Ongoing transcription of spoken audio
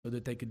so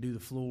that they could do the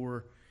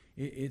floor.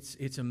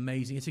 It's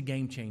amazing. It's a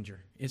game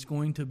changer. It's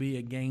going to be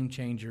a game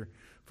changer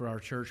for our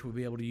church. We'll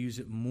be able to use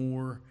it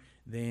more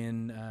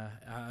than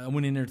I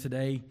went in there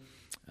today.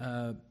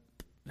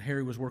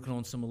 Harry was working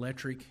on some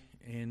electric,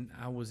 and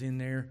I was in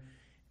there,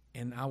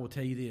 and I will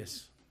tell you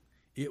this.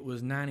 It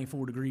was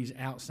 94 degrees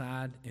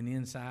outside, and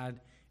inside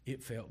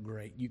it felt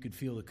great. You could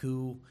feel the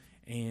cool,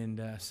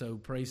 and so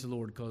praise the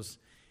Lord, because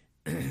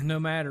no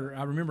matter,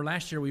 I remember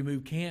last year we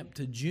moved camp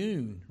to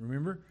June,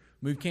 remember?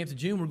 Moved camp to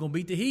June, we're going to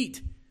beat the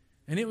heat.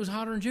 And it was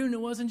hotter in June than it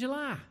was in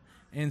July.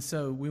 And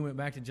so we went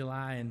back to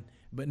July,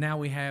 but now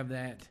we have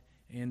that,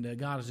 and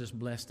God has just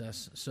blessed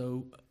us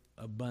so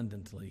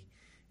abundantly.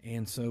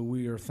 And so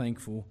we are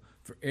thankful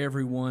for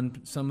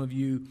everyone. Some of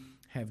you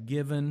have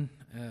given,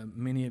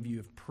 many of you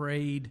have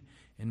prayed,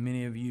 and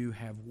many of you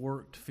have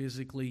worked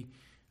physically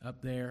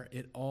up there.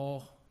 It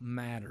all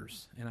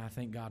matters, and I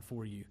thank God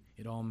for you.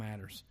 It all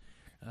matters.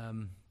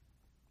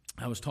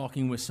 I was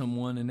talking with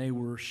someone, and they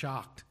were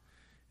shocked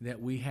that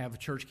we have a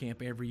church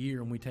camp every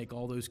year, and we take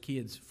all those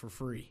kids for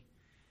free.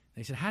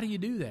 They said, "How do you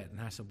do that?"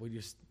 And I said, we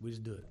just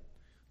do it.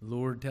 The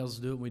Lord tells us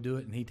to do it, and we do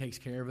it, and He takes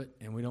care of it,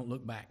 and we don't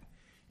look back.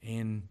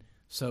 And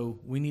so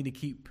we need to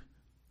keep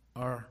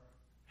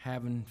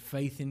having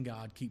faith in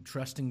God, keep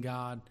trusting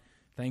God.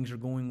 Things are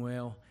going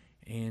well,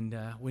 and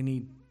we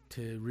need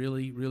to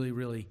really, really,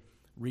 really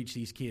reach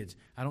these kids.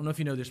 I don't know if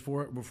you know this,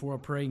 before I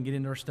pray and get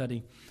into our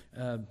study,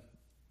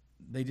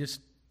 they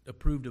just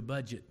approved a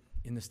budget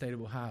in the state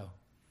of Ohio.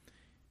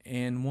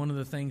 And one of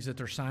the things that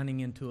they're signing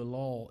into a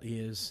law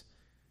is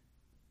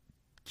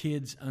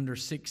kids under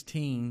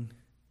 16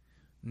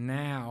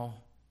 now,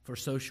 for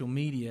social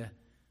media,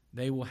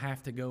 they will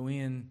have to go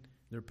in,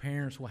 their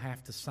parents will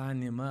have to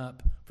sign them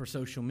up for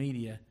social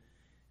media.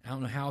 I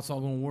don't know how it's all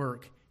going to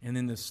work. And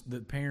then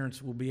the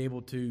parents will be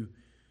able to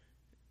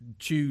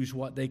choose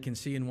what they can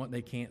see and what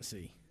they can't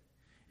see.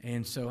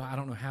 And so I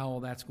don't know how all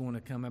that's going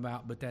to come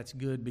about, but that's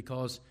good,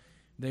 because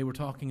they were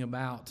talking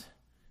about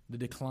the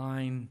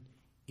decline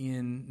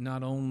in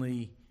not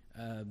only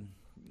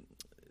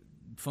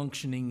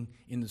functioning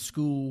in the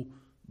school,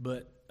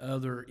 but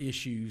other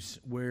issues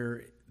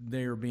where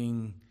they're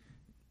being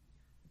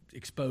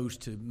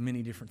exposed to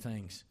many different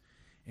things.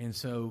 And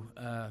so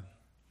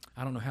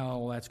I don't know how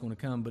all that's going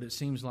to come, but it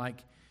seems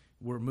like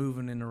we're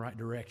moving in the right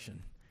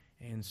direction.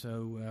 And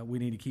so we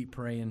need to keep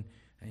praying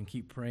and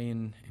keep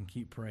praying and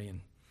keep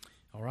praying.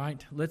 All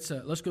right, let's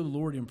go to the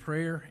Lord in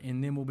prayer,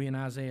 and then we'll be in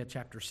Isaiah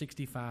chapter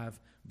 65,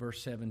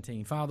 verse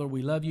 17. Father,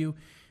 we love you.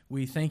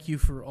 We thank you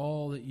for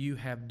all that you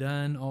have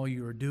done, all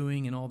you are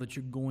doing, and all that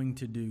you're going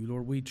to do.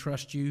 Lord, we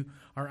trust you.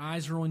 Our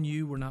eyes are on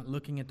you. We're not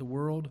looking at the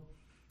world.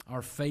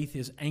 Our faith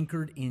is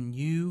anchored in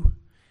you,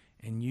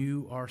 and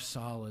you are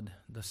solid,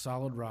 the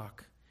solid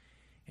rock.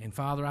 And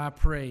Father, I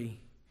pray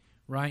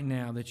right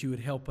now that you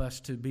would help us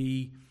to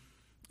be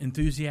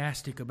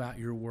enthusiastic about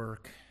your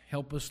work.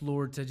 Help us,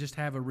 Lord, to just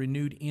have a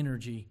renewed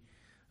energy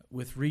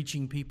with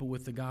reaching people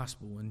with the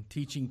gospel and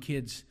teaching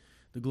kids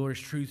the glorious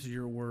truths of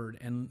your word,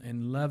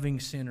 and loving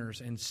sinners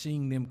and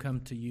seeing them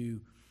come to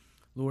you.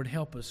 Lord,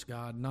 help us,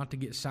 God, not to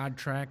get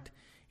sidetracked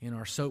in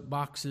our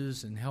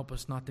soapboxes, and help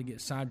us not to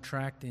get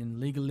sidetracked in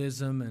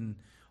legalism and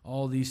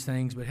all these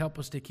things, but help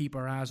us to keep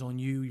our eyes on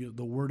you,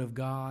 the word of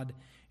God,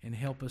 and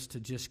help us to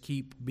just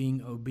keep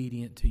being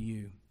obedient to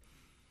you.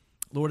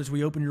 Lord, as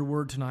we open your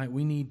word tonight,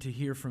 we need to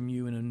hear from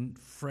you in a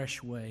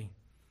fresh way.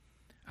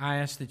 I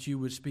ask that you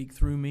would speak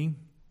through me.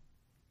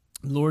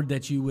 Lord,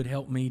 that you would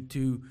help me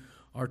to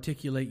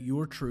articulate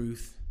your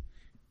truth.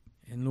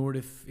 And Lord,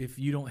 if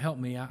you don't help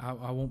me,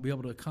 I won't be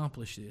able to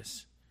accomplish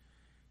this.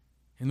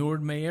 And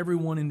Lord, may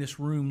everyone in this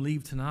room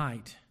leave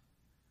tonight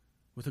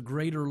with a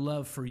greater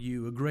love for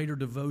you, a greater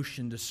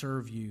devotion to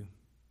serve you.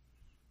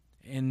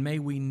 And may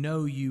we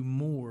know you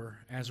more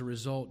as a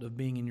result of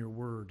being in your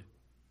word.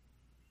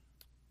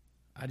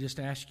 I just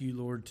ask you,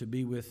 Lord, to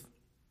be with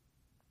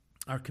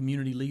our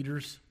community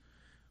leaders.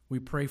 We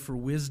pray for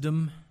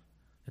wisdom,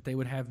 that they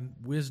would have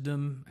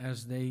wisdom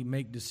as they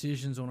make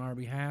decisions on our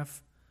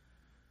behalf.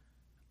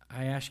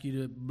 I ask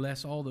you to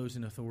bless all those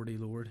in authority,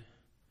 Lord.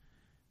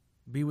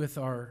 Be with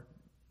our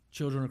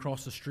children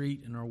across the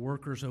street and our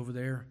workers over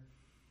there,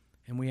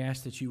 and we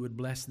ask that you would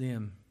bless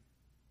them.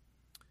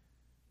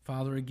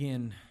 Father,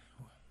 again,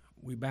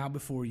 we bow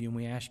before you and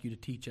we ask you to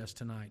teach us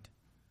tonight.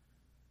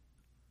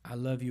 I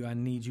love you. I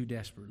need you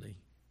desperately.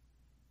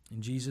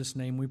 In Jesus'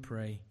 name we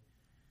pray,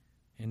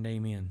 and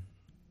amen.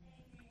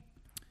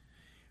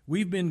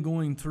 We've been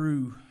going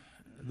through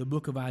the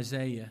book of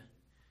Isaiah.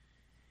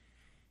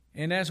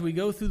 And as we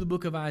go through the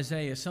book of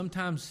Isaiah,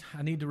 sometimes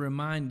I need to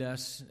remind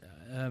us,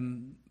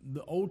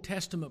 the Old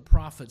Testament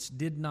prophets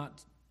did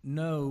not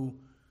know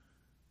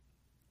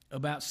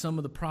about some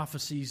of the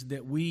prophecies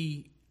that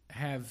we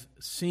have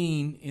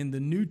seen in the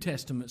New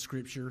Testament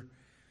scripture.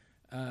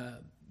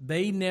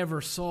 They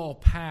never saw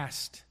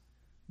past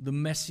the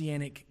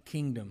Messianic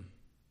kingdom.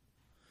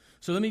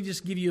 So let me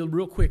just give you a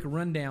real quick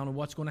rundown of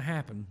what's going to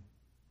happen.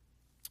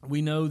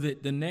 We know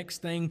that the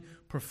next thing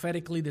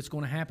prophetically that's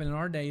going to happen in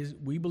our days,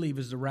 we believe,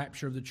 is the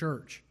rapture of the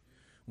church,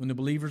 when the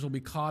believers will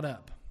be caught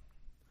up.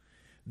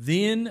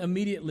 Then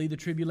immediately the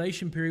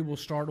tribulation period will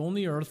start on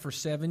the earth for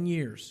 7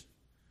 years.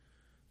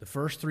 The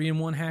first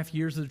 3.5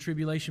 years of the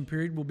tribulation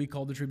period will be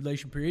called the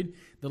tribulation period.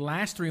 The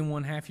last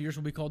 3.5 years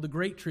will be called the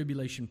Great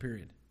Tribulation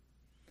period.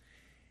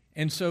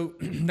 And so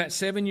that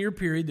 7-year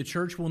period, the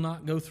church will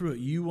not go through it.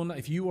 You will not,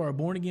 if you are a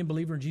born-again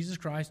believer in Jesus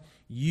Christ,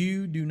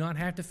 you do not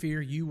have to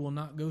fear. You will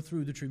not go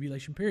through the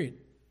tribulation period.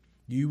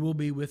 You will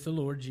be with the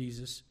Lord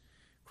Jesus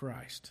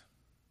Christ.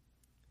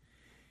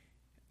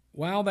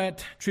 While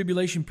that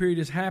tribulation period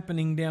is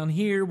happening down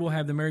here, we'll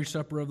have the marriage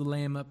supper of the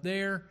Lamb up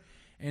there.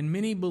 And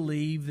many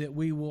believe that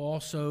we will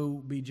also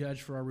be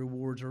judged for our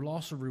rewards or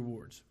loss of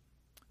rewards.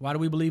 Why do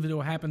we believe it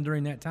will happen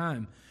during that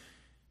time?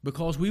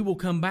 Because we will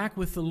come back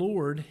with the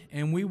Lord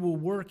and we will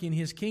work in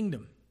His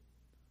kingdom.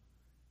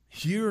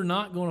 You're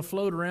not going to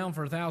float around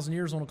for 1,000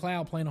 years on a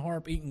cloud playing a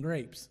harp eating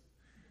grapes.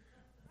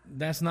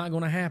 That's not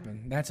going to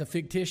happen. That's a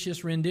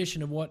fictitious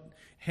rendition of what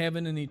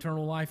heaven and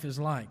eternal life is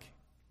like.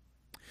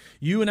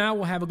 You and I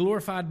will have a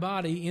glorified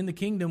body in the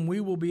kingdom.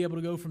 We will be able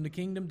to go from the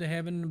kingdom to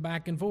heaven and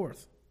back and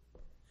forth.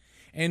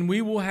 And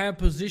we will have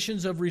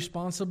positions of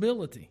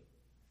responsibility.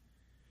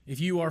 If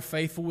you are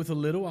faithful with a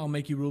little, I'll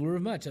make you ruler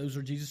of much. Those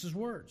are Jesus'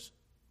 words.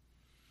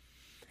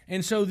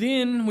 And so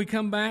then we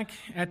come back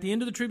at the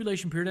end of the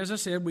tribulation period. As I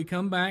said, we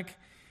come back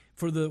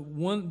for the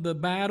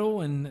battle,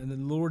 and the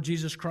Lord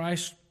Jesus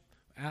Christ,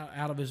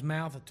 out of His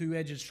mouth, a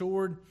two-edged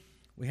sword.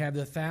 We have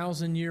the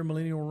 1,000-year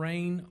millennial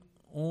reign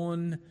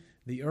on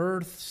the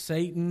earth.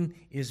 Satan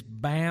is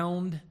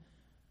bound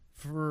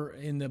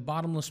in the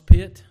bottomless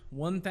pit.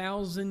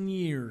 1,000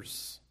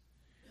 years,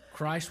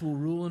 Christ will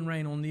rule and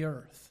reign on the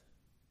earth.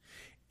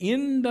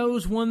 In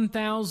those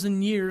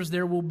 1,000 years,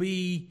 there will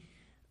be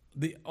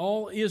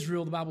all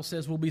Israel, the Bible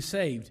says, will be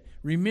saved.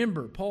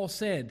 Remember, Paul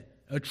said,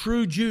 a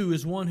true Jew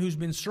is one who's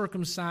been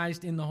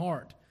circumcised in the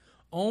heart.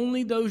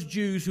 Only those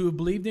Jews who have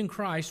believed in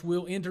Christ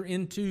will enter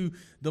into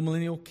the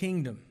millennial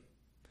kingdom.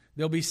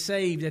 They'll be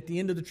saved at the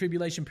end of the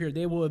tribulation period.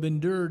 They will have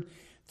endured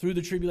through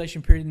the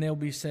tribulation period and they'll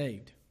be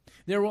saved.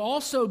 There will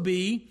also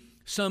be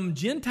some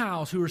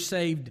Gentiles who are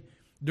saved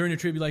during the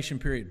tribulation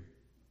period.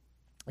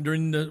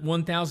 During the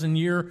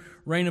 1,000-year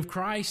reign of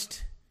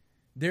Christ,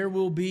 there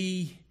will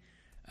be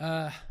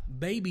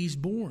babies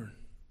born.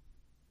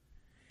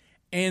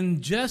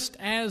 And just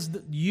as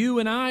you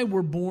and I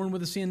were born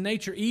with a sin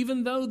nature,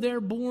 even though they're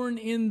born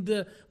in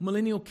the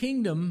millennial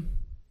kingdom,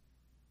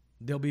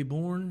 they'll be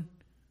born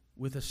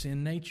with a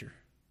sin nature.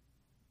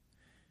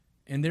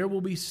 And there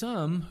will be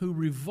some who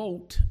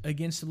revolt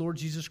against the Lord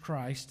Jesus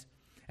Christ.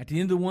 At the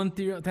end of the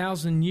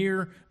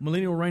 1,000-year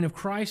millennial reign of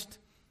Christ,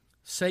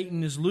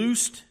 Satan is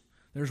loosed.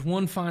 There's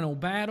one final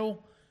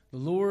battle. The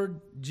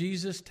Lord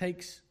Jesus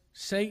takes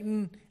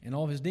Satan and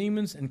all of his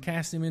demons and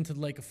casts them into the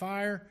lake of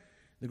fire.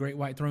 The great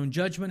white throne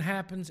judgment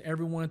happens.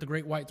 Everyone at the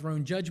great white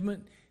throne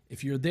judgment,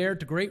 if you're there at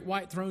the great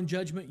white throne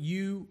judgment,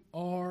 you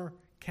are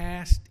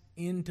cast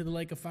into the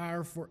lake of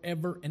fire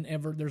forever and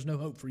ever. There's no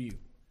hope for you.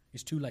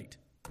 It's too late.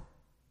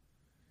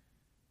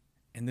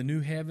 And the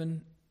new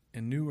heaven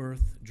and new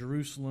earth,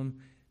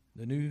 Jerusalem,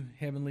 the new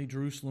heavenly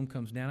Jerusalem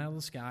comes down out of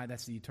the sky.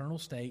 That's the eternal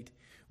state.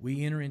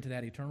 We enter into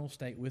that eternal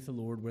state with the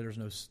Lord where there's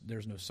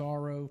no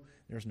sorrow,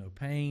 there's no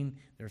pain,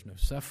 there's no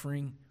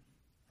suffering.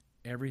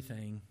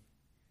 Everything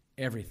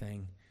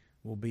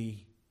will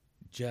be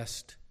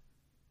just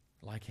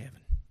like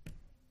heaven.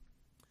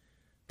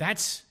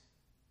 That's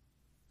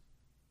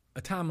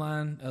a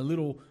timeline, a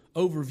little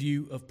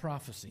overview of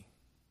prophecy.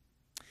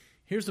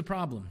 Here's the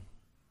problem.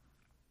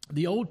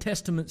 The Old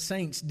Testament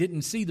saints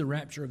didn't see the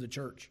rapture of the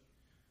church.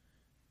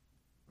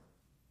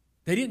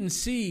 They didn't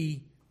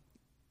see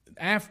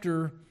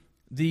after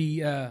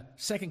the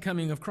second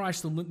coming of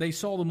Christ, they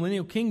saw the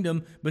millennial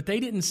kingdom, but they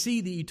didn't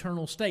see the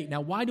eternal state.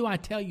 Now, why do I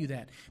tell you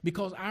that?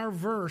 Because our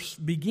verse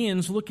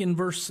begins, look in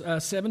verse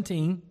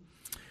 17.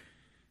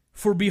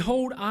 For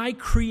behold, I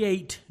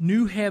create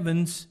new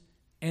heavens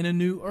and a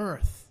new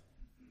earth.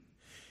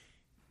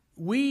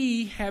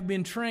 We have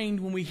been trained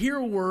when we hear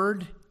a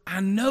word,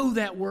 I know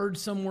that word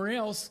somewhere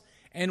else,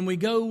 and we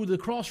go to the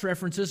cross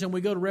references and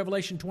we go to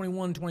Revelation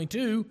 21,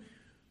 22,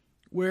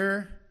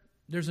 where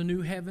there's a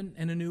new heaven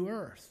and a new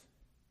earth.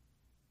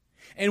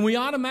 And we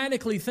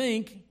automatically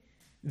think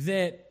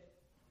that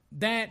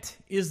that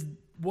is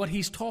what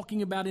he's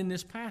talking about in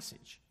this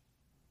passage.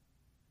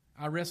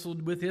 I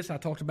wrestled with this. I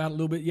talked about it a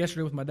little bit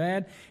yesterday with my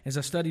dad as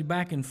I studied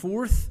back and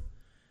forth.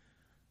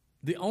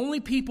 The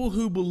only people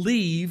who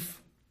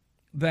believe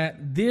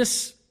that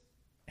this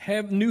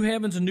new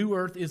heavens and new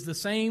earth is the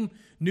same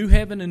new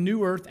heaven and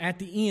new earth at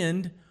the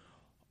end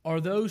are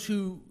those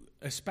who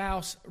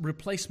espouse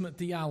replacement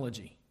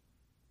theology.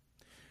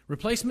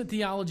 Replacement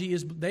theology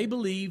is they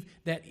believe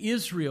that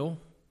Israel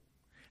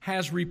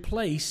has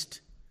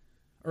replaced,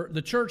 or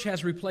the church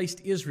has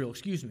replaced Israel,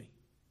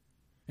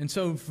 And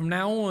so from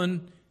now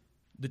on,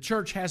 the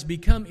church has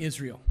become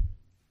Israel.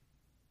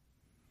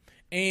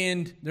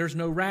 And there's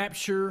no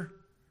rapture.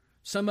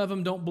 Some of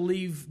them don't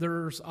believe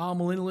there's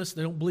amillennialists.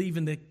 They don't believe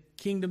in the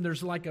kingdom.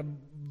 There's like a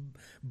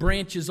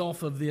branches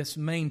off of this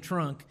main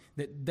trunk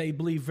that they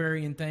believe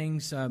varying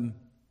things. And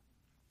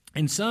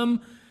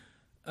some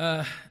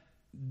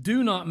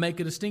do not make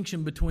a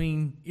distinction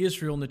between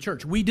Israel and the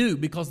church. We do,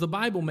 because the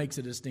Bible makes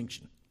a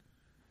distinction.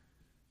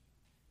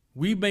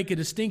 We make a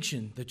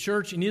distinction. The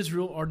church and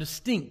Israel are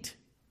distinct.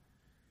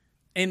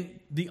 And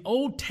the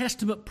Old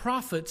Testament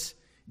prophets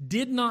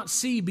did not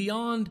see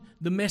beyond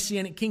the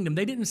Messianic kingdom.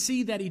 They didn't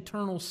see that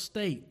eternal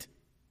state.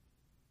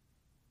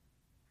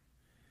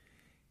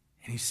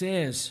 And he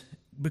says,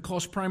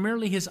 because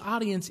primarily his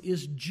audience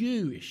is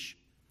Jewish,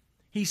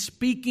 he's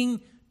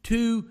speaking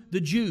to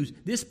the Jews.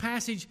 This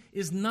passage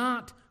is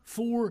not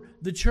for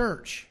the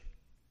church.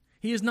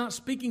 He is not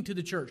speaking to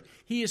the church.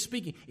 He is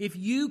speaking. If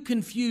you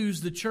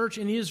confuse the church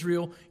and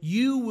Israel,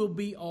 you will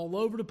be all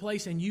over the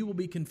place and you will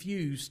be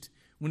confused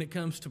when it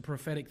comes to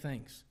prophetic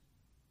things.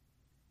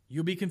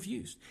 You'll be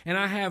confused. And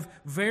I have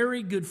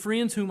very good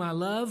friends whom I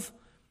love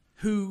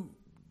who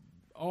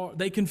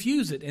they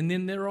confuse it, and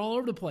then they're all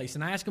over the place.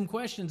 And I ask them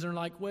questions, and they're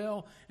like,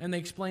 well, and they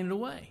explain it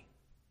away.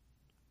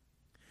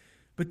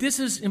 But this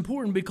is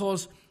important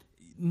because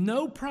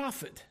no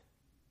prophet,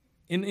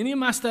 in any of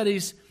my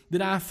studies,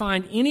 did I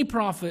find any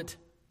prophet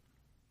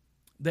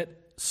that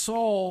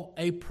saw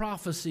a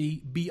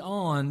prophecy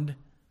beyond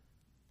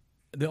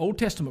the Old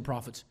Testament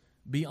prophets,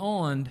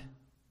 beyond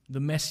the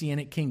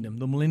Messianic kingdom,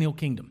 the millennial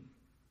kingdom.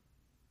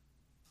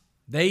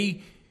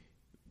 They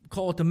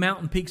call it the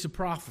mountain peaks of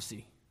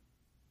prophecy.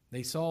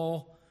 They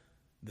saw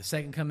the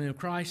second coming of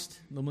Christ,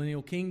 the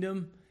millennial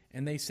kingdom,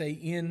 and they say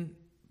in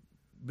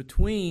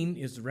between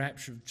is the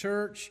rapture of the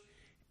church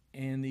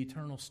and the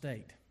eternal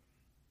state.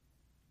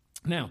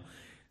 Now,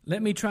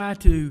 let me try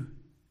to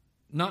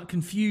not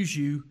confuse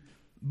you,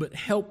 but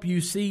help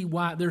you see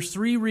why. There's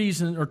two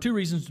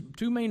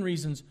main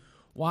reasons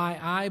why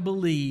I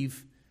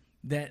believe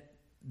that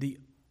the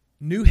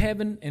new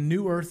heaven and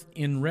new earth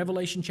in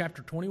Revelation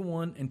chapter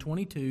 21 and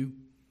 22,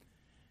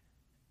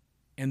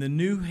 and the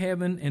new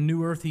heaven and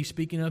new earth he's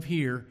speaking of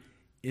here,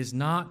 is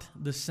not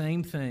the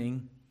same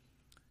thing.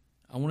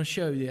 I want to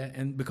show you that,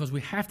 and because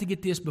we have to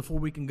get this before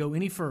we can go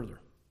any further.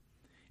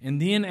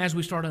 And then as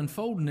we start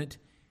unfolding it,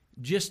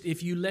 just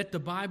if you let the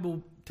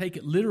Bible take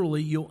it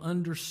literally, you'll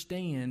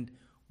understand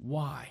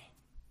why.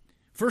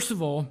 First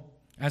of all,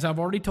 as I've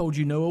already told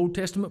you, no Old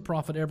Testament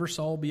prophet ever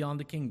saw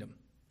beyond the kingdom.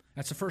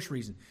 That's the first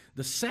reason.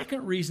 The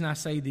second reason I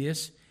say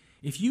this,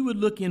 if you would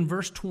look in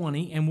verse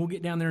 20, and we'll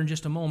get down there in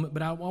just a moment,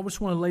 but I just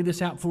want to lay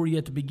this out for you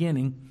at the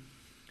beginning.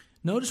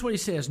 Notice what he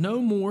says, no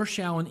more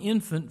shall an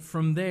infant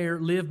from there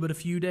live but a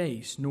few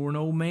days, nor an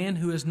old man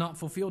who has not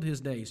fulfilled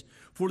his days.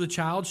 For the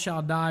child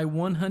shall die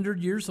 100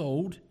 years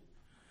old,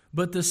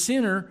 but the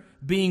sinner,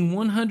 being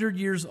 100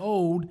 years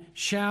old,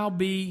 shall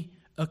be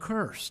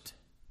accursed.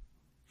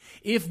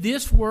 If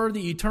this were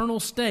the eternal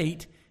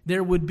state,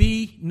 there would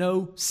be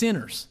no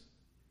sinners.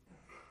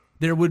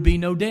 There would be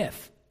no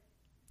death.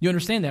 You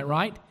understand that,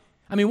 right?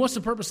 I mean, what's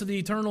the purpose of the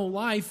eternal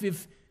life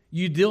if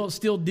you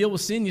still deal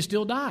with sin, you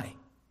still die?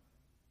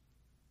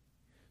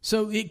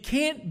 So it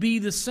can't be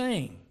the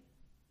same.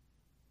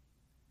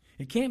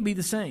 It can't be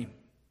the same.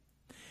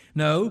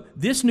 No,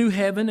 this new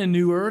heaven and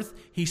new earth,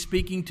 he's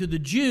speaking to the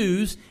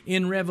Jews.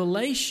 In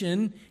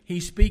Revelation,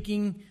 he's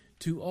speaking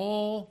to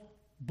all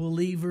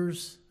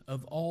believers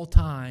of all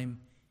time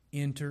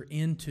enter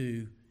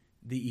into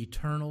the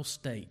eternal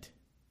state.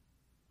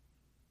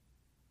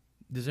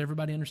 Does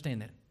everybody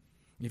understand that?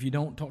 If you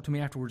don't, talk to me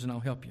afterwards and I'll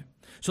help you.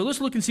 So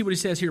let's look and see what he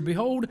says here.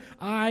 Behold,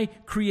 I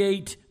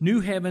create new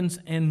heavens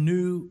and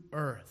new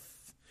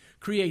earth.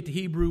 Create, the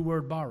Hebrew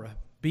word bara,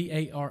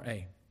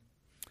 B-A-R-A.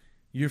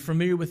 You're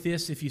familiar with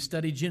this if you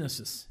study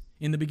Genesis.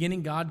 In the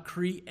beginning, God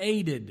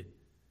created.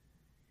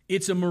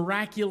 It's a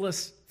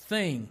miraculous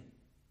thing.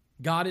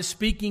 God is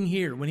speaking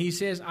here. When he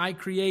says, I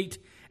create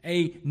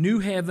a new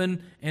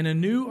heaven and a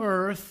new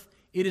earth,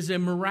 it is a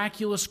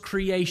miraculous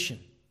creation.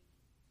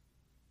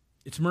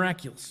 It's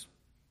miraculous.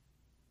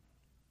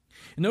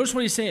 And notice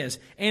what he says,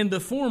 and the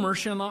former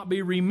shall not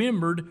be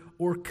remembered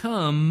or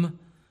come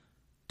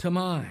to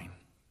mind.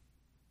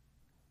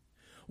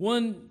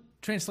 One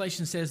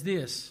translation says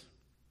this.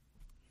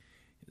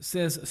 It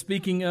says,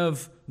 speaking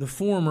of the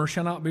former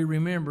shall not be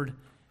remembered,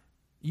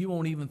 you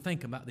won't even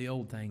think about the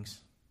old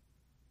things.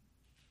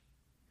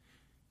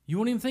 You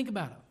won't even think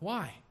about it.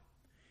 Why?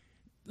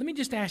 Let me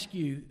just ask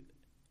you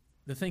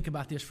to think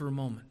about this for a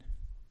moment.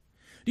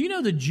 Do you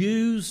know the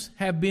Jews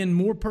have been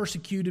more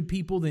persecuted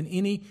people than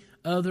any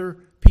other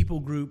people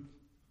group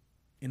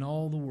in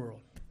all the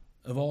world,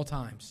 of all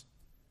times?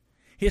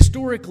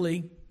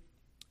 Historically,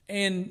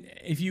 and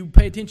if you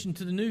pay attention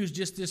to the news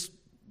just this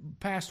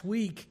past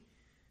week,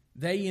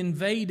 they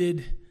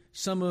invaded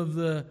some of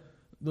the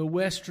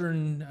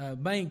western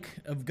bank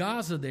of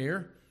Gaza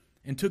there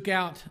and took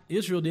out,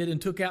 Israel did,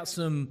 and took out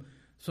some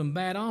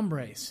bad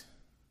hombres.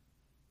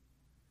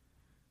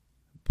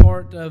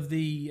 Part of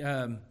the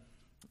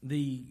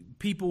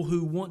people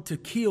who want to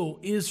kill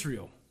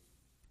Israel.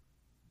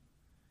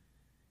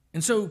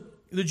 And so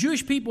the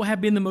Jewish people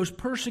have been the most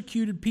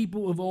persecuted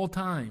people of all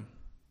time.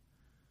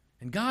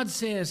 And God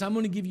says, I'm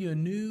going to give you a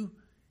new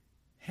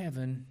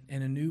heaven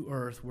and a new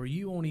earth where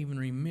you won't even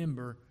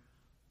remember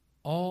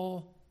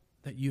all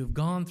that you have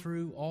gone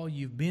through, all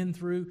you've been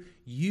through,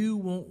 you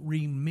won't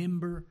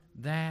remember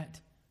that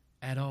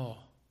at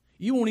all.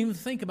 You won't even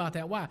think about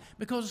that. Why?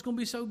 Because it's going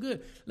to be so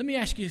good. Let me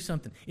ask you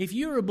something. If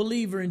you're a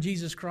believer in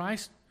Jesus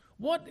Christ,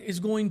 what is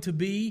going to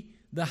be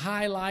the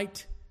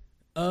highlight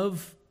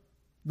of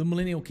the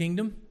millennial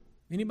kingdom?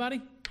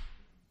 Anybody?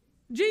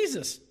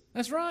 Jesus.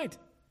 That's right.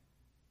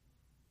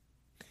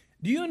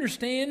 Do you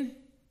understand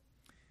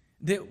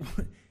that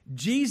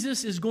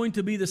Jesus is going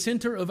to be the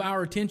center of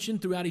our attention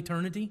throughout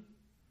eternity?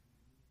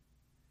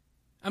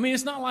 I mean,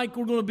 it's not like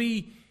we're going to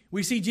be,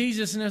 we see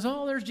Jesus and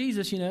there's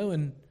Jesus,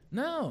 and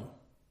no.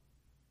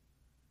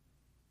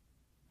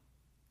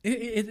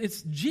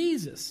 It's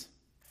Jesus.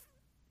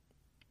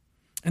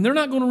 And they're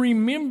not going to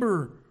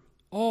remember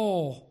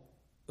all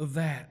of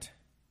that.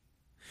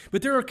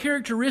 But there are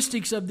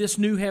characteristics of this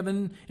new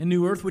heaven and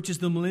new earth, which is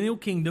the millennial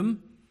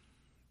kingdom.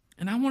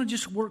 And I want to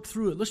just work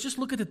through it. Let's just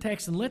look at the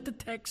text and let the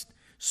text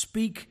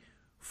speak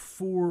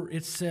for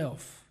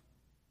itself.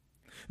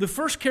 The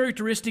first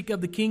characteristic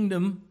of the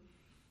kingdom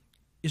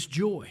is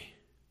joy.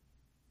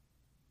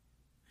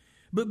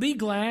 But be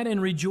glad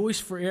and rejoice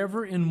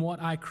forever in what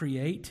I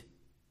create.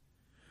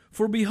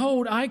 For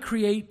behold, I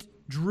create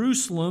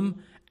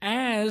Jerusalem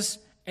as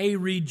a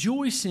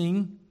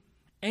rejoicing,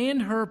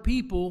 and her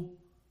people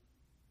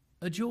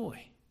a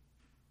joy.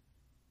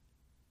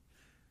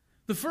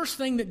 The first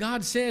thing that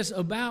God says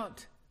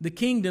about the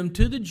kingdom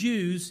to the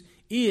Jews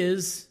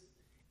is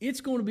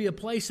it's going to be a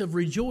place of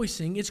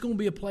rejoicing. It's going to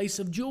be a place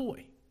of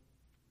joy.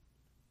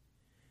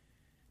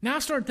 Now I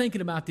started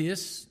thinking about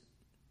this,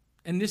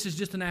 and this is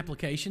just an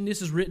application.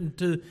 This is written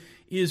to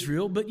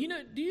Israel. But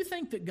do you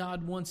think that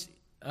God wants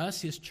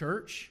us, His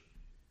church,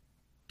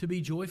 to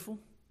be joyful?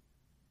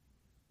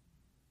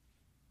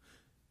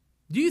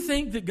 Do you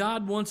think that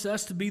God wants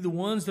us to be the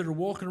ones that are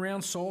walking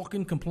around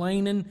sulking,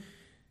 complaining,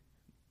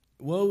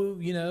 woe,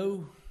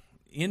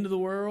 end of the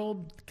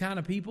world kind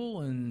of people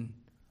and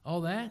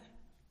all that?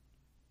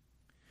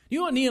 You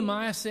know what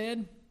Nehemiah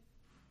said?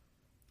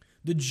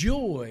 The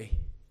joy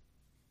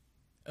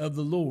of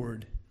the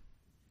Lord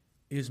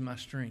is my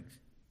strength.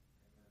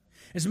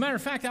 As a matter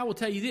of fact, I will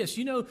tell you this.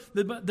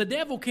 The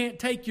devil can't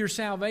take your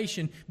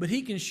salvation, but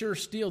he can sure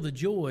steal the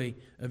joy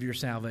of your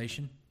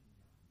salvation.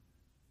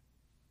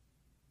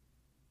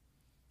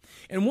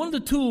 And one of the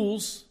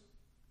tools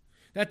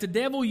that the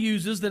devil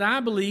uses that I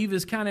believe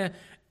is kind of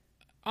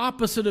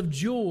opposite of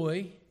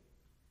joy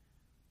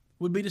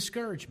would be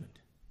discouragement.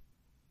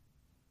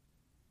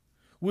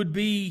 Would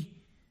be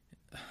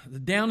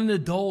down in the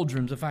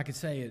doldrums, if I could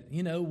say it.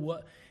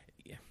 What?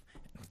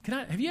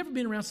 Have you ever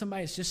been around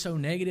somebody that's just so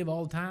negative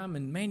all the time?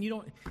 And man,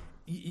 you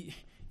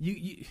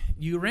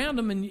around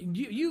them and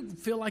you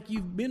feel like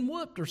you've been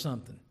whooped or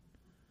something.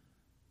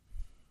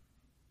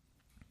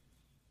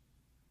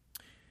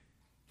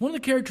 One of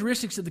the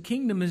characteristics of the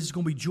kingdom is it's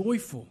going to be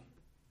joyful.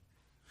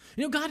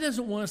 God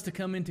doesn't want us to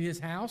come into His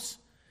house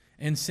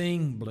and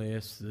sing,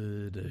 "Blessed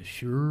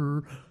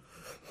Assurance."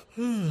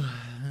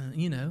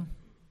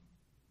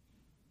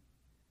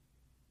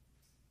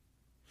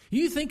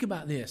 You think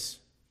about this.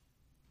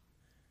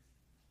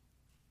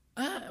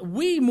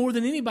 We, more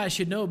than anybody,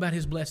 should know about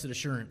His blessed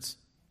assurance.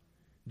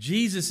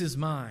 Jesus is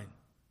mine.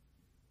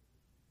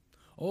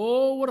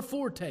 Oh, what a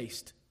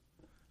foretaste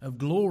of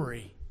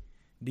glory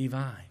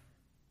divine.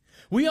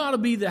 We ought to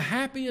be the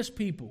happiest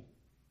people.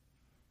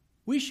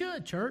 We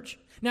should, church.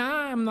 Now,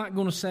 I'm not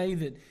going to say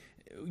that,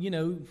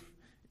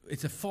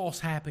 it's a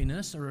false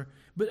happiness,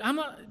 but I'm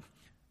not.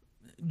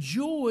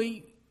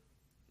 Joy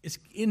is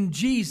in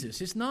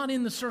Jesus. It's not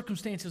in the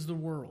circumstances of the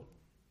world.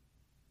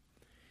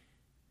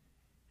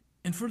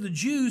 And for the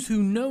Jews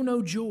who know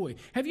no joy.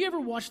 Have you ever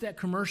watched that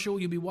commercial?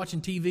 You'll be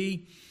watching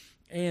TV,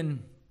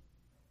 and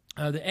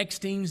the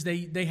X-Teens,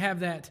 they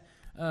have that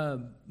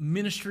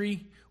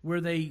ministry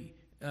where they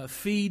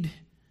feed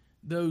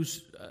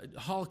those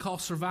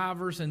Holocaust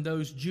survivors and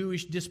those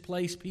Jewish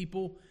displaced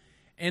people.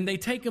 And they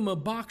take them a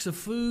box of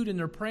food, and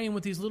they're praying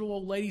with these little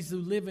old ladies who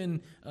live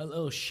in a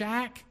little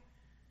shack.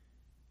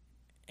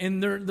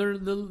 And the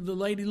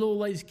little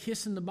lady's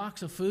kissing the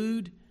box of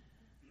food.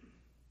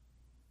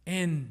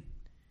 And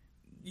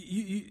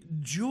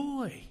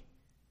joy.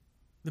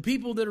 The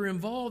people that are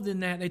involved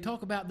in that, they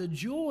talk about the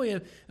joy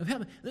of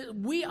heaven.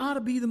 We ought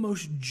to be the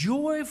most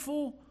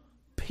joyful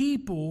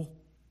people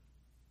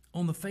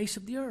on the face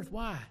of the earth.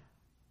 Why?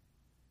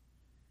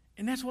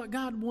 And that's what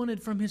God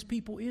wanted from His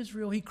people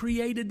Israel. He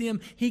created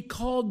them. He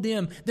called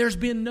them. There's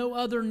been no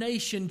other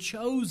nation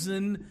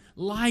chosen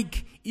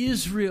like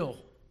Israel.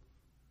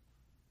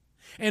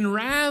 And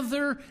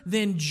rather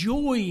than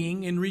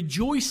joying and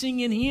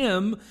rejoicing in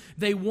Him,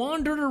 they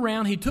wandered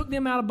around. He took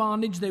them out of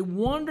bondage. They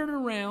wandered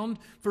around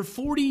for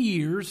 40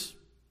 years,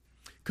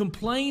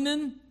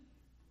 complaining,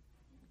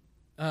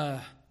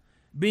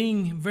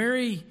 being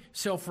very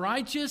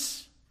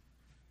self-righteous,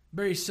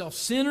 very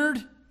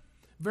self-centered,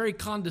 very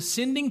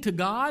condescending to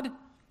God. And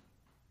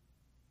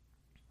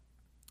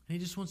He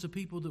just wants a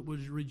people that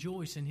would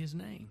rejoice in His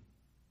name.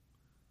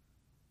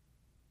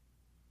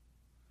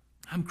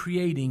 I'm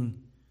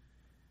creating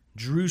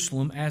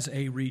Jerusalem as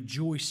a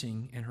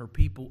rejoicing and her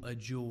people a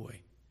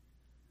joy.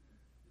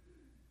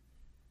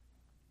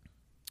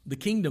 The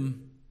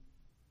kingdom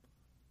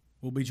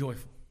will be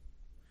joyful.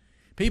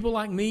 People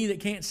like me that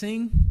can't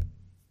sing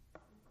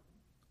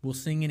will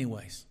sing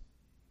anyways.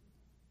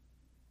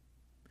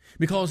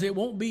 Because it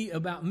won't be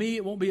about me,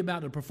 it won't be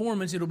about the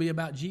performance, it'll be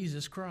about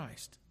Jesus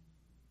Christ.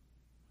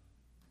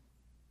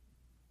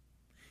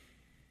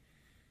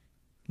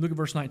 Look at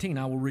verse 19.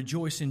 I will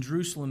rejoice in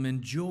Jerusalem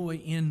and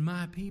joy in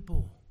my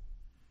people.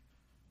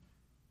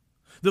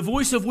 The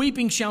voice of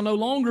weeping shall no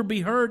longer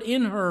be heard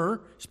in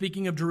her.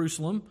 Speaking of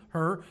Jerusalem,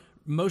 her.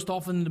 Most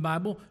often in the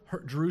Bible,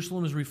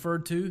 Jerusalem is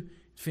referred to,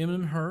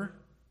 feminine her.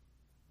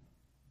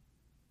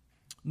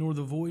 Nor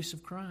the voice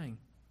of crying.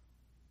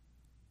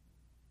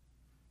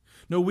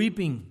 No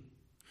weeping,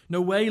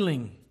 no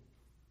wailing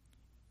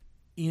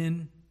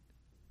in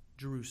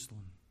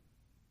Jerusalem.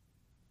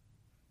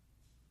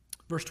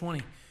 Verse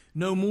 20.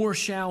 No more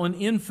shall an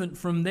infant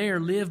from there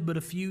live but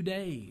a few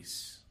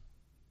days.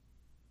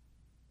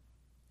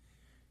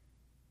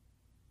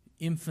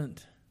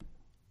 Infant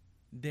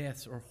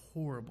deaths are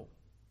horrible.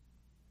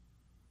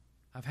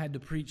 I've had to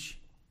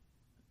preach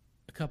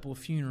a couple of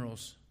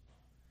funerals.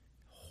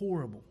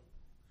 Horrible.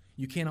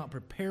 You cannot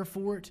prepare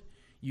for it.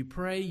 You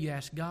pray, you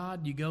ask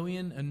God, you go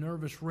in a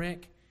nervous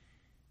wreck,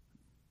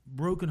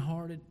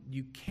 brokenhearted.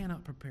 You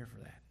cannot prepare for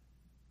that.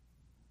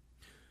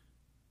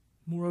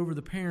 Moreover,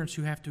 the parents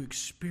who have to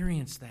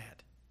experience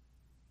that.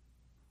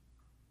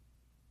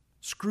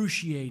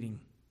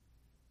 Excruciating.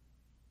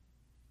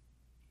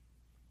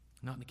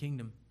 Not in the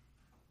kingdom.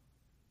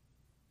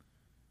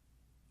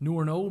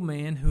 Nor an old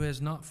man who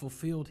has not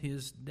fulfilled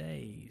his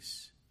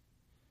days.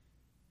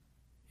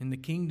 In the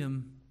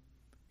kingdom,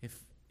 if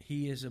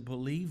he is a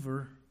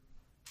believer,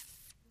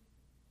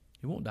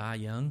 he won't die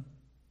young.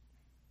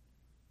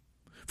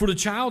 For the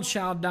child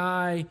shall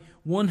die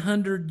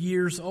 100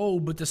 years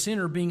old, but the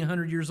sinner being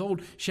 100 years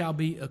old shall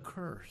be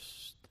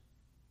accursed.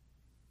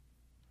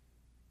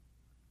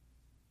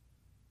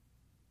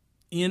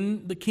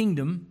 In the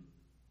kingdom,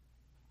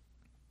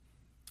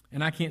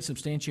 and I can't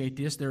substantiate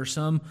this, there are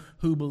some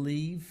who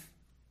believe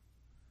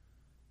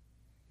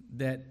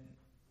that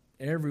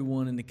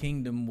everyone in the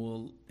kingdom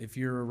will, if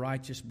you're a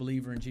righteous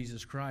believer in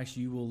Jesus Christ,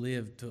 you will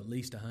live to at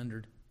least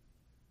 100.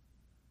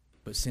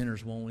 But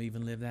sinners won't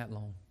even live that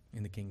long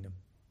in the kingdom.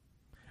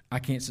 I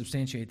can't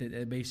substantiate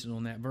that based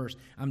on that verse.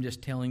 I'm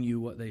just telling you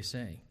what they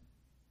say.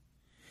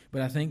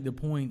 But I think the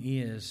point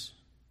is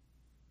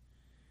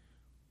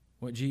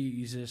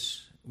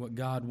what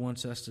God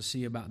wants us to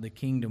see about the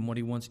kingdom, what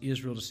He wants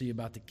Israel to see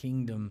about the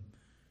kingdom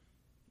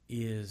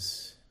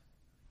is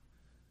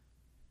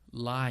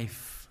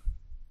life,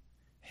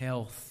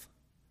 health.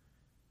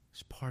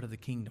 It's part of the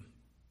kingdom.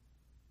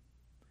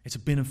 It's a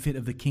benefit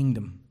of the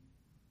kingdom.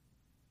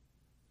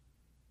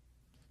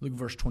 Look at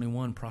verse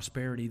 21,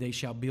 prosperity. They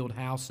shall build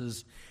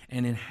houses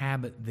and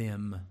inhabit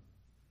them.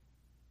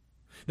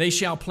 They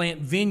shall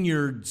plant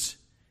vineyards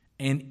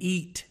and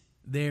eat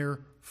their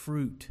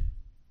fruit.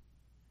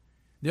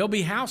 There'll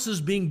be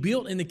houses being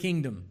built in the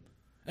kingdom.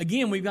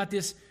 Again, we've got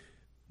this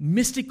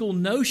mystical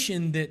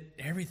notion that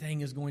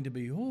everything is going to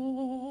be,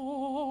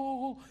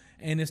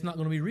 and it's not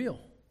going to be real.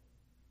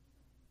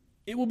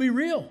 It will be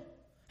real.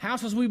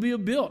 Houses will be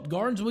built.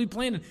 Gardens will be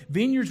planted.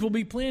 Vineyards will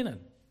be planted.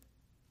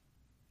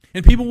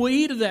 And people will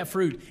eat of that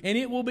fruit, and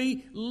it will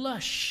be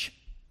lush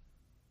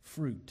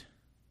fruit.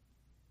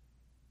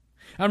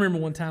 I remember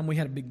one time we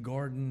had a big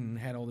garden and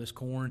had all this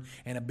corn,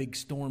 and a big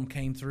storm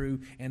came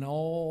through, and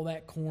all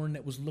that corn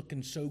that was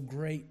looking so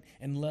great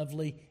and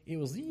lovely, it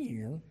was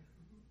here.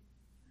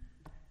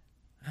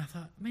 I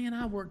thought, man,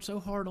 I worked so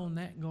hard on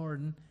that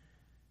garden.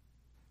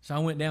 So I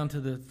went down to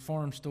the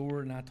farm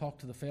store, and I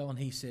talked to the fellow, and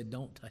he said,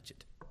 don't touch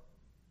it.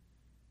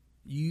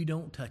 You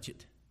don't touch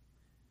it.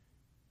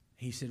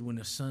 He said, when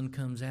the sun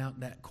comes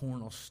out, that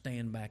corn will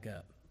stand back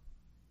up.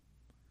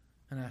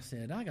 And I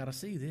said, I got to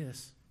see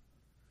this.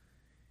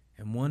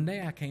 And one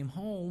day I came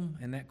home,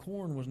 and that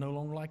corn was no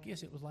longer like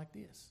this. It was like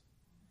this.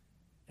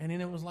 And then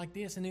it was like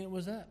this, and then it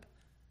was up.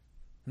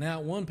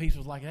 Now, one piece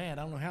was like that.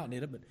 I don't know how it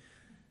did it, but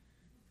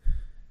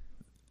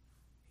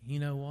you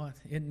know what?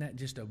 Isn't that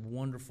just a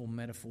wonderful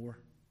metaphor?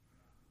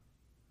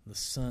 The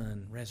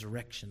sun,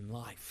 resurrection,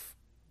 life.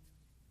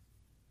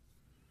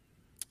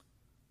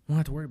 We don't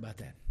have to worry about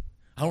that.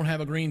 I don't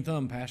have a green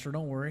thumb, Pastor.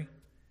 Don't worry.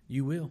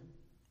 You will.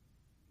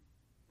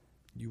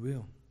 You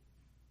will.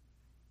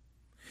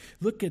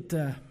 Look at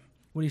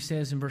what he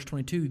says in verse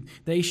 22.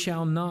 They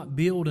shall not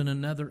build and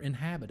another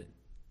inhabit it.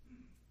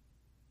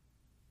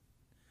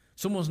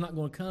 Someone's not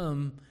going to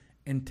come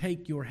and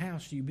take your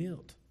house you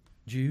built,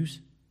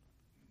 Jews.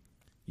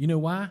 You know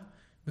why?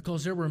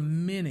 Because there were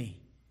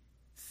many,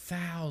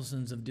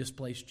 thousands of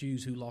displaced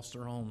Jews who lost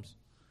their homes.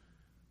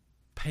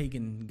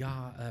 Pagan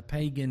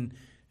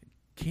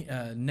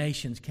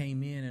nations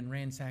came in and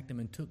ransacked them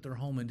and took their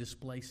home and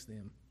displaced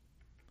them.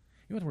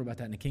 You don't have to worry about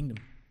that in the kingdom.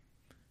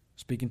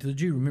 Speaking to the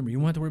Jew, remember, you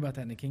won't have to worry about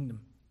that in the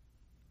kingdom.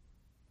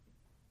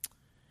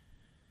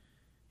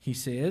 He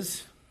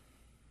says,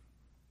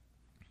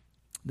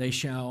 They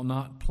shall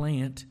not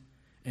plant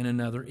and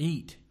another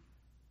eat.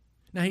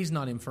 Now, he's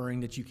not inferring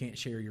that you can't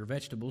share your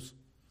vegetables,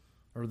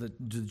 or that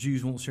the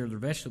Jews won't share their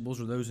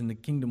vegetables, or those in the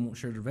kingdom won't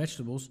share their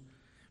vegetables.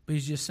 But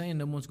he's just saying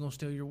no one's going to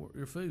steal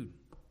your food.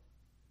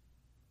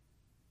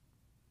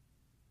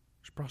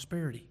 There's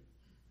prosperity.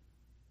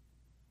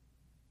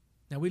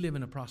 Now, we live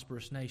in a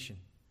prosperous nation.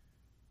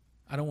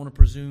 I don't want to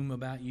presume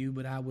about you,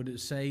 but I would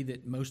say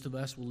that most of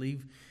us will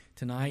leave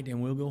tonight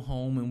and we'll go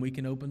home and we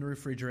can open the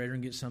refrigerator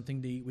and get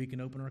something to eat. We can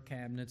open our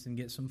cabinets and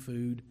get some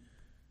food.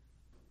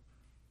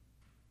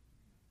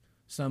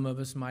 Some of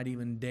us might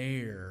even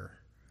dare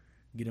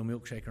get a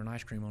milkshake or an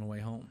ice cream on the way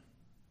home.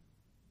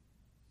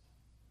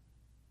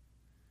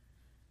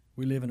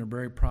 We live in a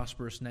very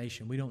prosperous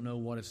nation. We don't know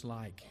what it's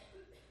like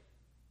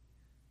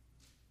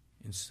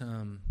in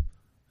some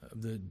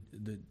of the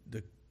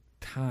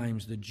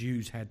times the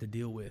Jews had to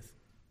deal with.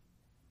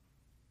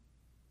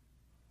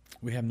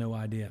 We have no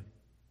idea.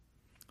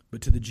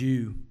 But to the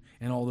Jew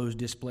and all those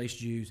displaced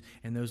Jews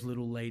and those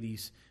little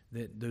ladies,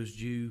 those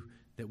Jew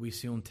that we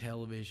see on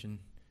television,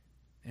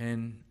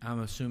 and I'm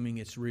assuming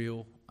it's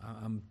real,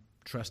 I'm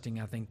trusting,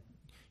 I think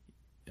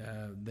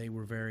they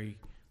were very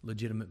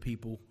legitimate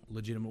people,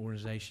 legitimate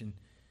organization.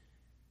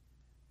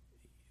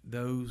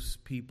 Those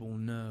people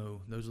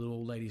know, those little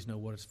old ladies know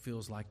what it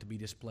feels like to be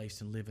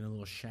displaced and live in a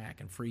little shack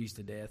and freeze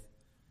to death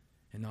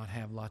and not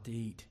have a lot to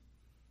eat.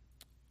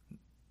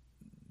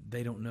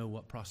 They don't know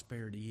what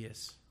prosperity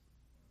is.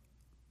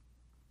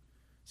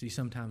 See,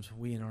 sometimes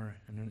we in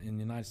the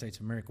United States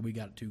of America, we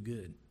got it too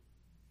good.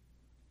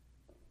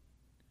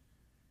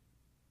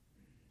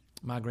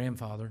 My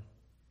grandfather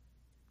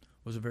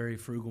was a very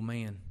frugal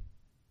man.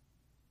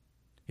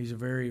 He's a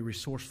very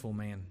resourceful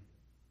man.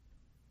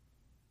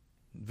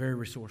 Very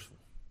resourceful.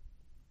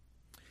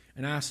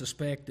 And I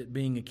suspect that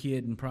being a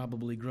kid and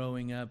probably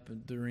growing up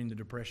during the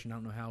Depression, I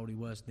don't know how old he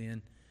was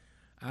then,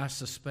 I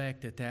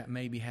suspect that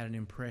maybe had an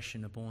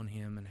impression upon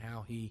him and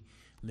how he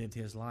lived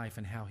his life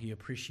and how he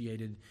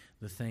appreciated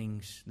the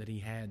things that he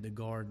had, the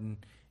garden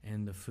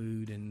and the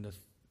food and the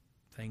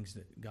things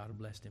that God had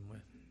blessed him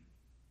with.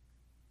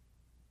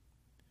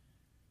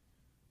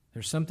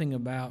 There's something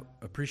about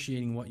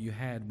appreciating what you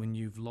had when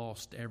you've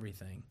lost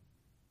everything.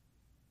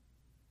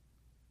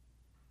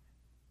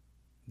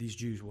 These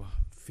Jews will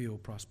feel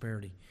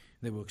prosperity.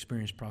 They will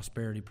experience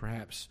prosperity,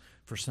 perhaps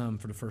for some,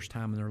 for the first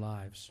time in their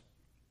lives.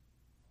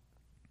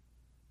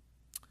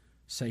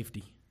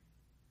 Safety.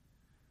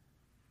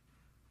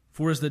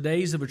 For as the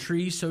days of a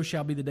tree, so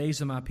shall be the days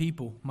of my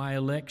people. My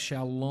elect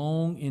shall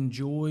long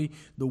enjoy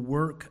the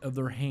work of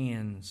their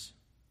hands.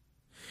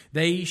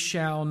 They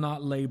shall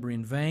not labor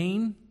in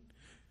vain,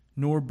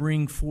 nor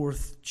bring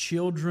forth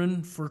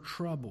children for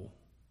trouble.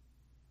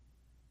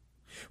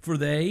 For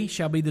they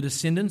shall be the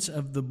descendants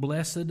of the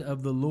blessed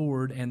of the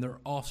Lord, and their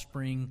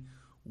offspring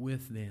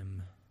with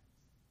them.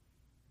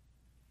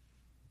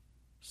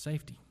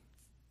 Safety.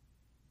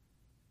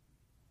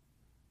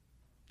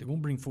 They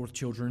won't bring forth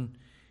children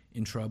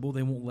in trouble.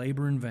 They won't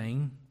labor in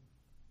vain.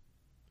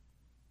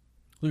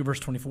 Look at verse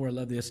 24. I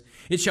love this.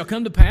 It shall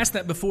come to pass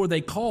that before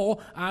they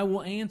call, I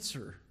will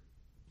answer.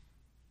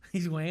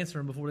 He's going to answer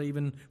them before they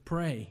even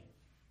pray.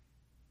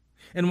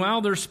 And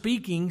while they're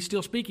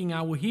still speaking,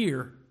 I will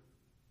hear.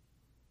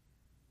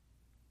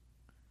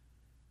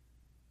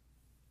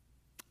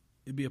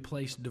 It'd be a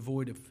place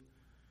devoid of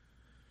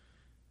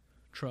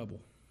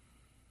trouble.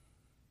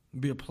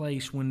 It'd be a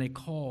place when they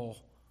call,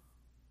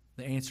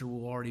 the answer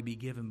will already be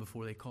given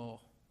before they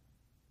call.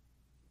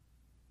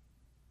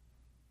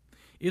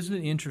 Isn't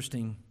it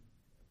interesting,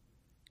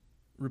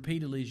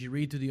 repeatedly as you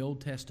read through the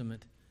Old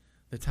Testament,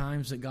 the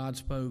times that God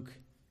spoke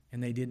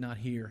and they did not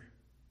hear?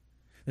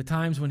 The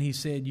times when He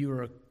said, you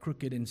are a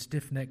crooked and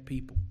stiff-necked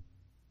people.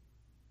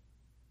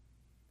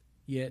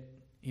 Yet,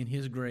 in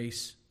His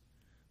grace,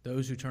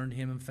 those who turn to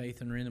Him in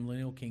faith and are in the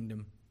millennial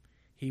kingdom,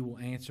 He will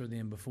answer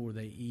them before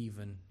they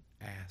even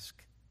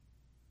ask.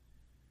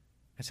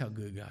 That's how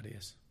good God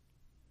is.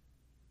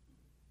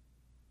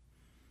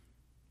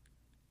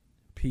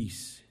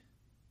 Peace.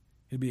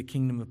 It'll be a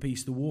kingdom of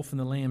peace. The wolf and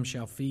the lamb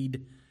shall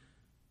feed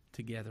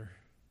together.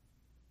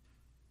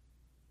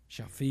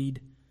 Shall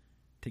feed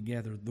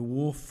together.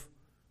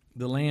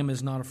 The lamb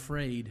is not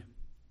afraid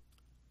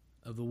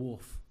of the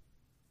wolf.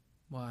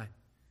 Why?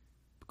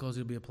 Because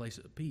it'll be a place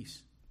of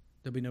peace.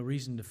 There'll be no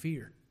reason to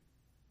fear.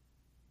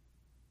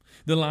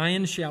 The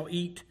lion shall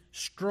eat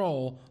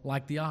straw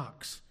like the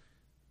ox.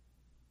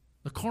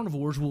 The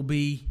carnivores will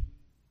be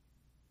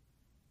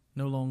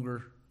no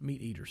longer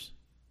meat eaters.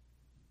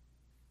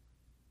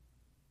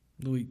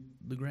 They'll eat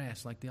the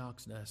grass like the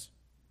ox does.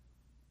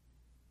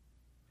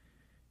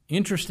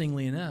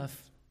 Interestingly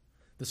enough,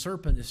 the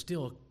serpent is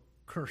still a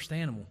cursed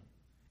animal,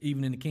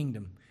 even in the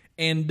kingdom.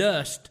 And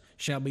dust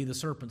shall be the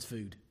serpent's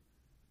food.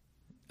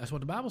 That's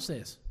what the Bible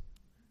says.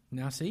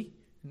 Now see,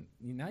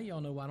 now y'all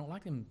know why I don't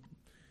like them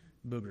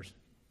boogers.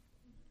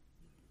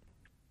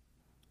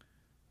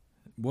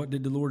 What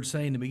did the Lord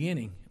say in the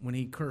beginning when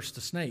He cursed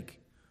the snake?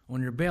 On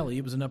your belly,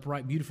 it was an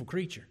upright, beautiful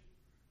creature.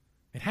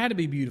 It had to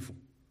be beautiful.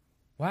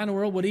 Why in the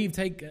world would Eve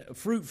take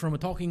fruit from a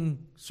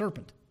talking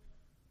serpent?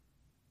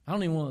 I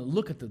don't even want to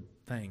look at the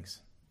things.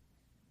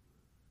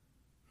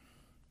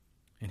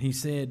 And he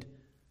said,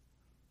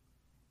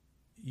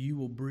 you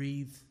will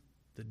breathe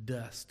the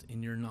dust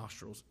in your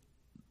nostrils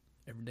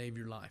every day of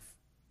your life.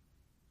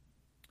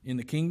 In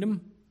the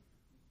kingdom,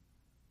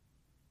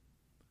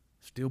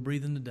 still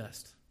breathing the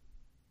dust.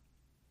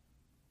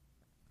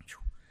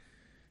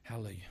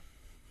 Hallelujah.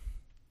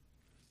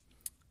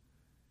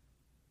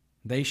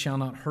 They shall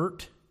not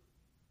hurt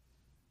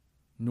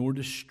nor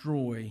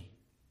destroy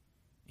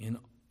in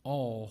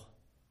all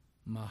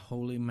my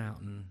holy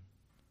mountain,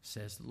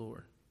 says the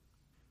Lord.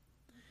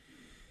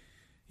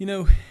 You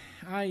know,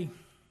 I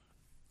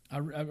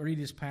read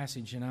this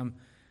passage and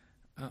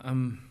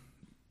I'm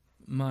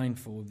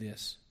mindful of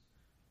this.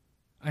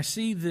 I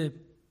see the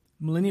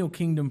millennial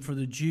kingdom for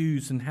the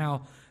Jews and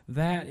how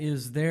that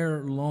is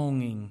their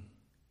longing.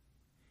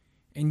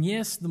 And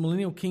yes, the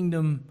millennial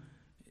kingdom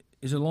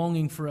is a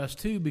longing for us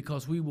too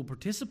because we will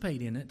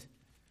participate in it,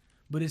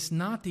 but it's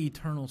not the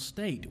eternal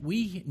state.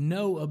 We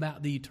know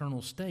about the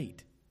eternal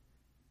state.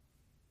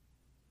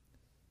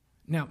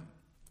 Now,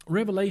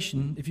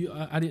 Revelation,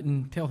 I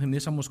didn't tell him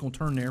this, I'm just going to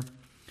turn there,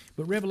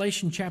 but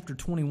Revelation chapter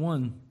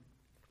 21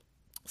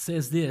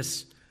 says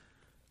this.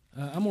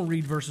 I'm going to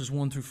read verses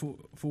 1 through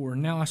 4.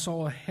 Now I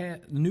saw a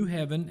new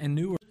heaven and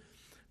new earth,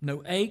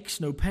 no aches,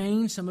 no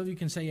pain. Some of you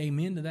can say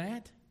amen to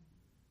that.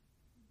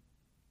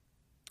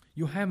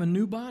 You'll have a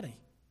new body.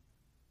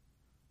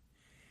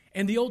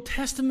 And the Old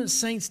Testament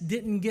saints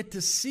didn't get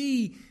to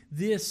see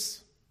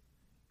this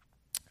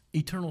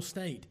eternal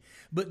state.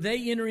 But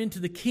they enter into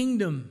the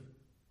kingdom.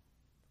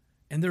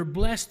 And they're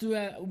blessed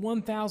throughout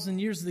 1,000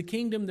 years of the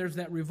kingdom. There's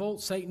that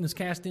revolt. Satan is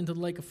cast into the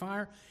lake of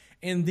fire.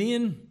 And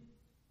then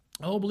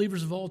all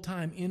believers of all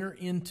time enter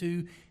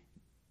into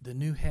the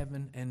new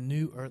heaven and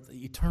new earth,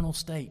 the eternal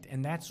state.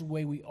 And that's the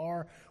way we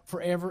are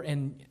forever,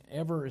 and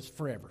ever is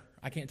forever.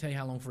 I can't tell you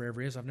how long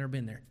forever is. I've never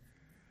been there.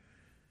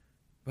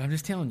 But I'm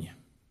just telling you,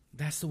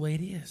 that's the way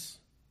it is.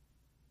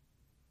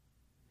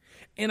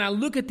 And I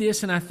look at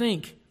this and I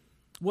think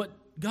what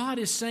God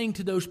is saying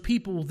to those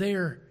people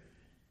there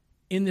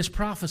in this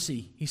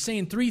prophecy, He's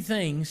saying three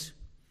things.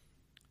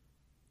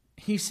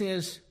 He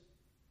says,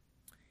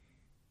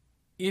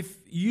 if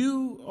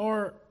you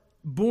are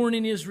born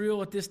in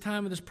Israel at this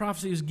time of this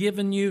prophecy is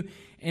given you,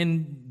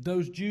 and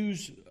those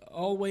Jews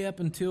all the way up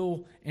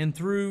until and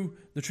through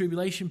the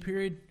tribulation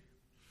period,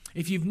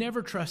 if you've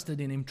never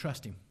trusted in Him,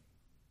 trust Him.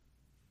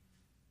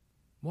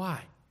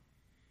 Why?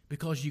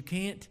 Because you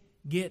can't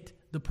get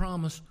the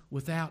promise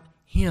without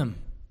Him.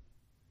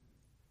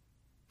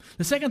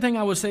 The second thing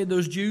I would say to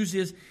those Jews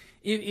is,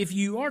 if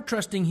you are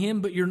trusting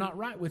Him but you're not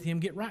right with Him,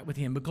 get right with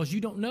Him, because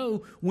you don't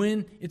know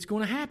when it's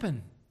going to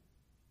happen.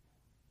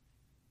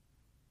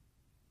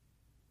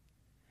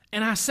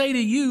 And I say to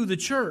you, the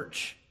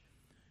church,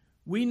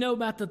 we know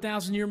about the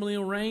 1,000-year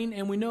millennial reign,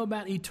 and we know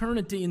about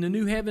eternity in the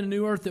new heaven and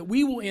new earth that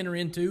we will enter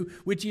into,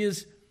 which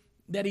is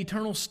that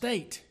eternal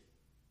state.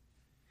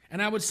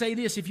 And I would say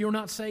this, if you're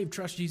not saved,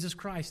 trust Jesus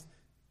Christ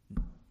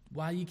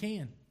while you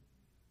can.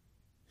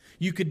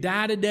 You could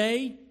die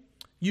today.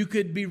 You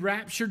could be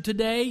raptured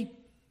today.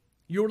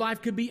 Your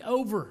life could be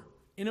over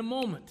in a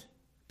moment.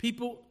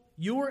 People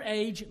your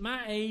age,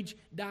 my age,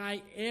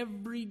 die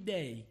every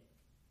day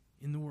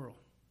in the world.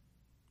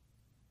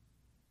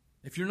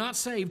 If you're not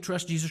saved,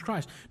 trust Jesus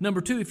Christ.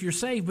 Number two, if you're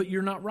saved but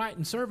you're not right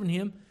in serving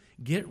Him,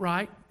 get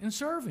right and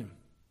serve Him.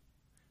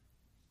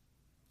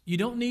 You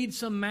don't need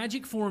some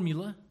magic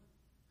formula.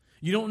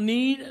 You don't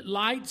need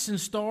lights and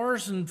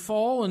stars and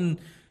fall and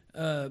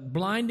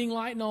blinding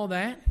light and all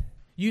that.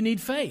 You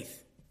need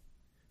faith.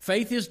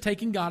 Faith is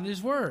taking God at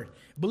His word.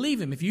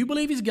 Believe Him. If you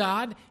believe He's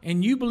God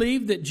and you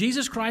believe that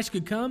Jesus Christ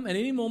could come at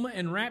any moment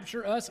and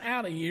rapture us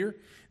out of here,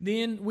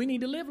 then we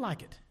need to live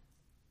like it.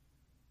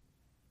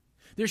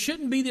 There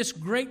shouldn't be this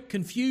great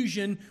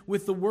confusion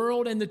with the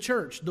world and the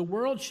church. The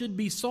world should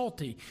be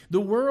salty.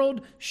 The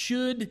world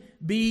should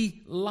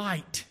be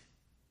light.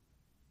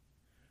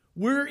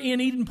 We're in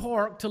Eden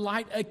Park to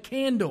light a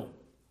candle,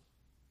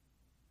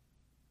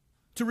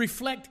 to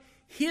reflect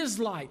His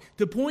light,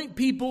 to point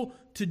people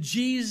to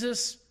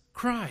Jesus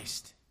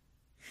Christ.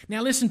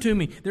 Now listen to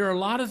me. There are a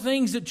lot of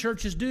things that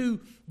churches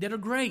do that are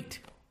great.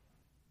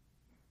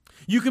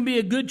 You can be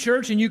a good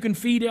church and you can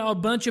feed a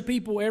bunch of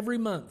people every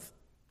month.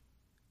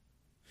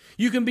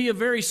 You can be a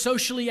very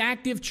socially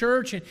active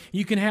church and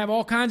you can have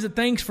all kinds of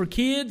things for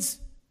kids.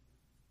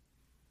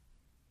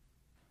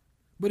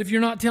 But if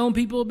you're not telling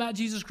people about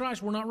Jesus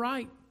Christ, we're not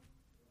right.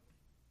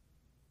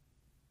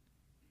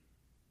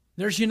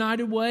 There's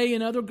United Way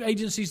and other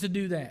agencies to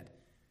do that.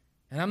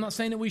 And I'm not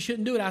saying that we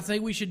shouldn't do it. I say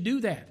we should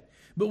do that.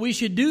 But we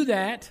should do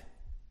that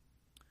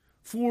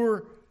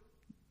for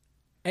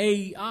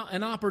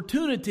an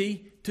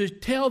opportunity to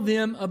tell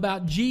them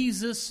about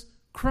Jesus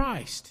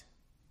Christ.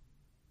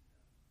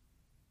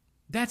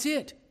 That's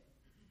it.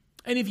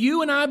 And if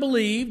you and I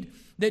believed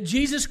that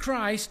Jesus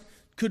Christ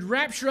could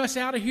rapture us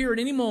out of here at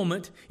any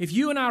moment, if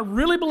you and I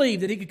really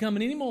believed that He could come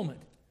at any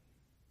moment,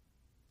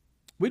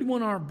 we'd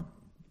want our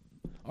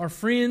our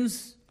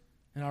friends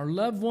and our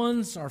loved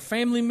ones, our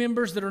family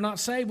members that are not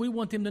saved, we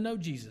want them to know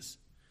Jesus.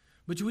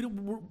 But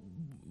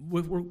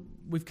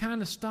we've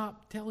kind of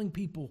stopped telling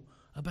people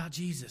about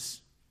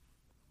Jesus.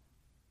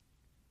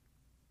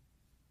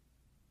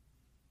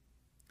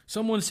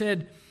 Someone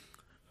said,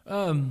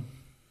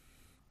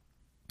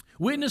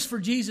 witness for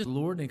Jesus,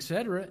 Lord,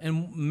 etc.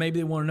 And maybe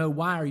they want to know,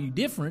 why are you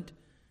different?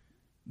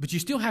 But you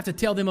still have to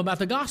tell them about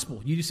the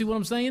gospel. You see what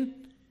I'm saying?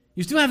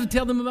 You still have to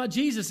tell them about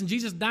Jesus and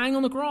Jesus dying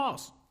on the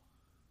cross.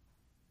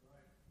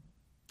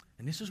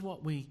 And this is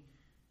what we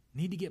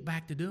need to get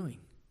back to doing.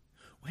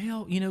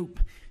 Well,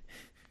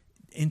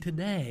 and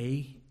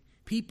today,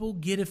 people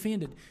get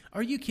offended.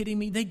 Are you kidding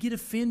me? They get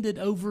offended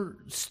over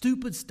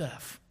stupid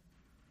stuff.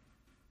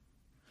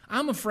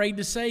 I'm afraid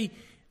to say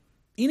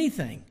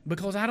anything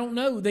because I don't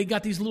know. They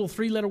got these little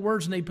 3-letter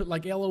words and they put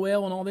like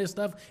LOL and all this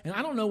stuff. And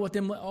I don't know what I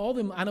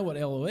know what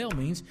LOL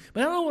means,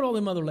 but I don't know what all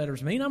them other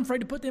letters mean. I'm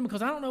afraid to put them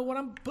because I don't know what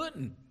I'm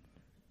putting.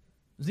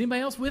 Is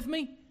anybody else with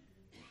me?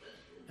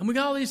 And we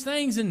got all these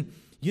things and,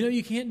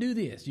 you can't do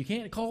this. You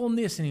can't call them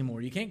this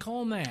anymore. You can't call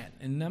them that.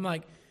 And I'm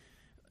like,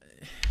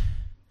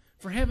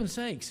 for heaven's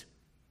sakes,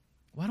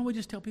 why don't we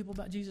just tell people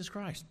about Jesus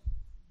Christ?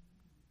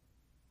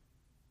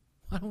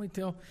 Why don't we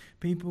tell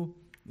people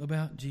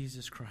about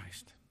Jesus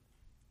Christ?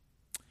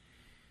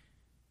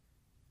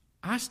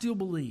 I still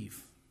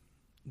believe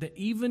that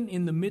even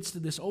in the midst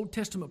of this Old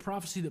Testament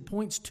prophecy that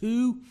points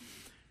to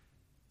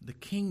the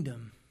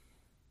kingdom,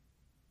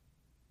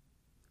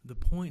 the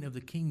point of the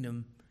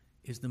kingdom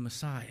is the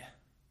Messiah.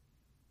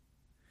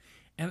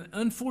 And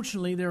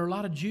unfortunately, there are a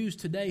lot of Jews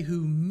today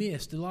who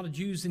missed, a lot of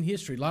Jews in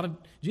history, a lot of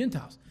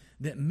Gentiles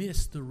that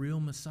missed the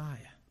real Messiah.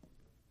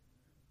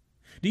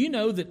 Do you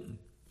know that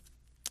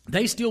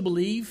they still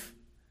believe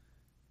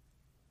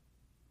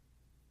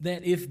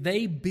that if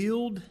they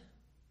build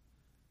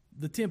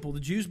the temple, the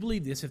Jews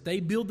believe this, if they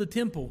build the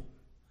temple,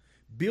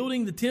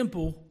 building the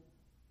temple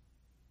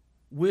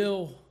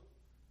will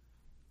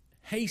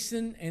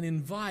hasten and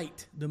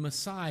invite the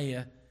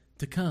Messiah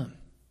to come?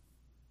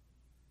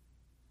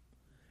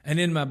 And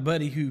then my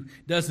buddy who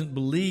doesn't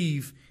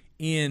believe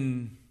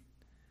in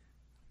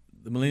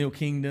the millennial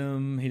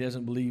kingdom, he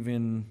doesn't believe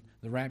in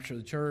the rapture of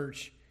the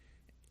church,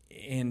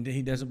 and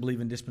he doesn't believe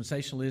in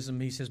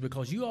dispensationalism, he says,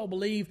 because you all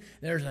believe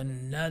there's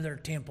another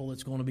temple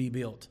that's going to be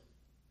built.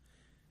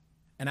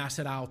 And I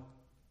said,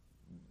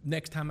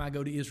 next time I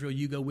go to Israel,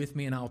 you go with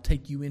me and I'll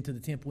take you into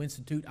the Temple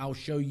Institute. I'll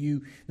show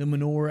you the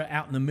menorah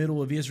out in the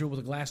middle of Israel with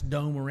a glass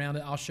dome around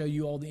it. I'll show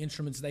you all the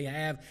instruments they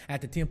have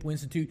at the Temple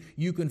Institute.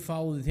 You can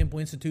follow the Temple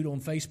Institute on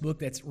Facebook.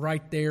 That's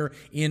right there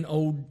in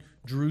Old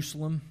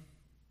Jerusalem.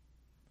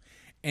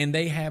 And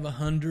they have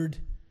 100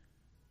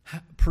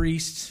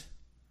 priests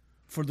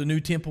for the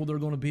new temple they're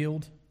going to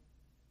build.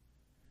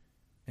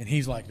 And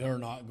he's like, there's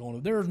not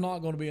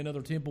going to be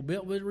another temple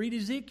built. But read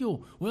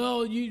Ezekiel.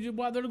 Well,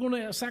 they're going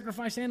to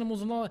sacrifice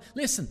animals and all that.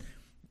 Listen,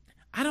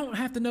 I don't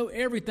have to know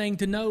everything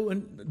to know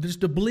and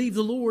just to believe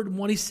the Lord and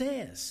what He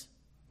says.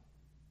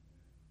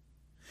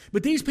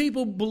 But these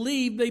people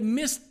believe they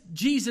missed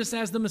Jesus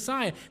as the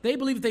Messiah. They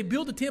believe if they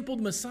build a temple,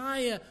 the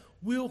Messiah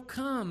will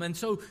come. And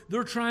so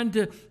they're trying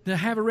to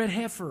have a red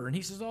heifer. And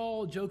he says,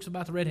 jokes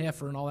about the red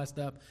heifer and all that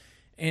stuff.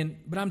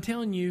 But I'm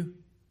telling you,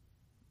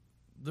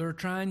 they're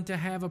trying to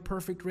have a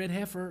perfect red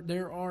heifer.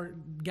 There are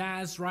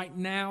guys right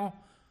now,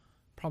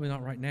 probably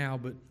not right now,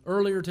 but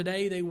earlier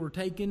today they were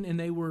taken and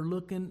they were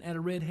looking at a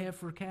red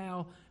heifer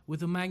cow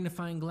with a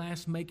magnifying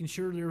glass, making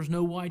sure there was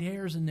no white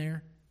hairs in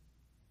there.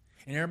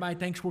 And everybody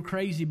thinks we're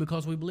crazy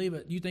because we believe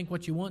it. You think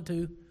what you want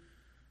to.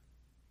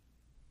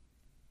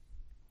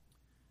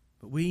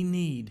 But we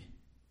need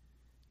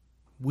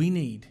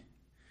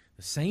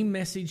the same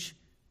message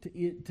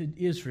to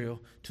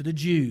Israel, to the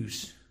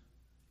Jews.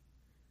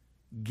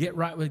 Get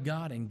right with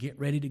God and get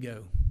ready to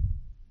go.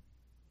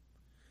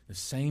 The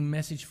same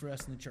message for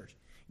us in the church.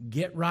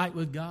 Get right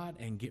with God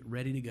and get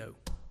ready to go.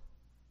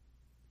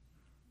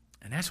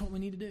 And that's what we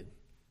need to do.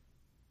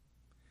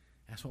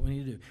 That's what we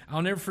need to do.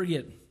 I'll never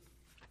forget,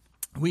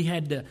 we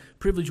had the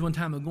privilege one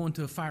time of going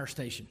to a fire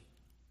station.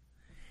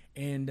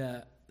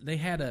 And they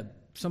had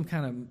some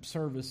kind of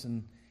service,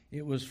 and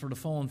it was for the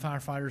fallen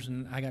firefighters,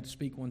 and I got to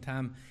speak one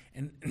time.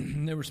 And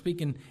they were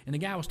speaking, and the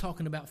guy was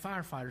talking about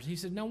firefighters. He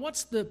said, now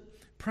what's the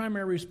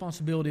primary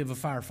responsibility of a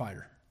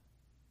firefighter?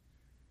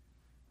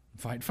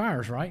 Fight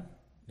fires, right?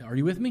 Are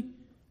you with me?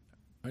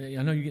 I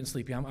know you're getting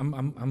sleepy.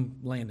 I'm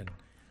landing.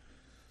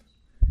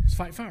 It's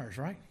fight fires,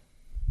 right?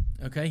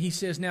 Okay. He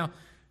says, now,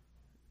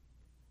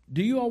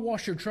 do you all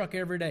wash your truck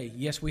every day?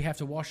 Yes, we have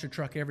to wash the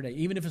truck every day.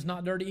 Even if it's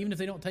not dirty, even if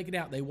they don't take it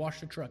out, they wash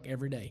the truck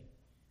every day.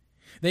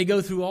 They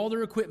go through all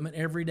their equipment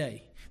every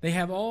day. They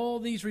have all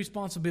these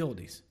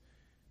responsibilities.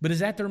 But is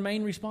that their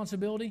main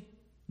responsibility?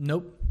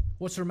 Nope.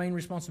 What's their main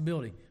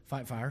responsibility?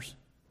 Fight fires.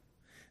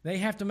 They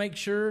have to make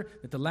sure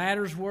that the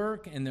ladders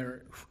work and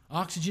their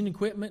oxygen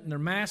equipment and their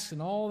masks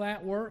and all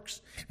that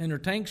works and their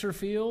tanks are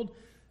filled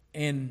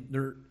and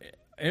their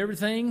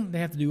everything. They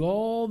have to do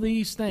all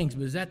these things.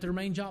 But is that their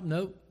main job?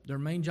 Nope. Their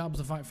main job is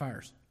to fight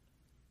fires.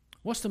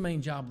 What's the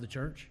main job of the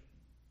church?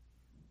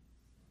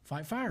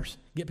 fight fires,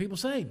 get people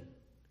saved.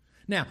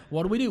 Now,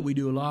 what do? We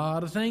do a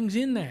lot of things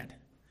in that.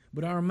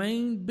 But our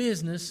main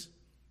business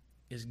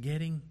is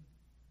getting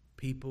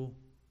people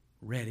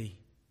ready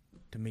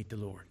to meet the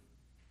Lord.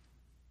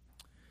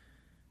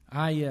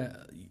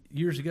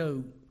 Years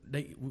ago,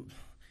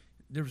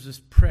 there was this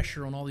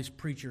pressure on all these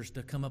preachers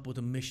to come up with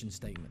a mission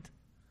statement.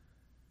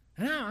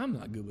 And I'm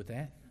not good with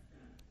that.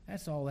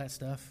 That's all that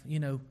stuff,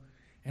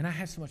 and I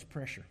had so much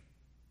pressure.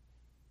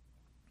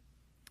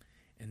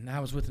 And I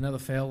was with another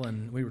fella,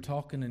 and we were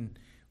talking, and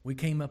we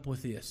came up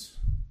with this.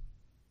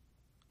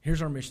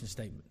 Here's our mission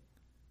statement.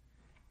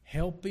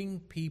 Helping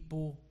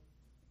people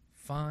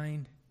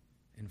find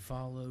and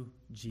follow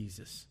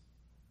Jesus.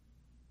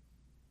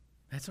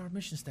 That's our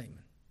mission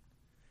statement.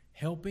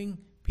 Helping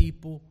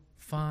people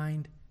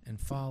find and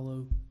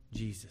follow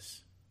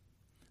Jesus.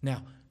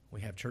 Now,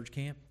 we have church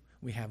camp,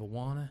 we have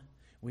Awana,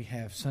 we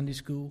have Sunday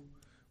school,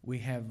 we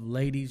have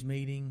ladies'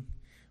 meeting,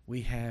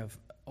 we have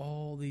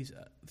all these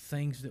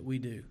things that we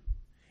do.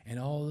 And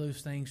all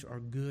those things are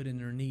good and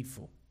they're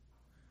needful.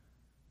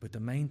 But the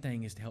main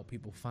thing is to help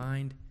people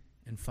find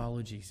and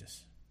follow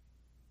Jesus.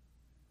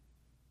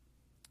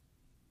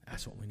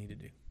 That's what we need to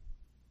do.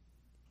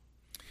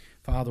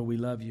 Father, we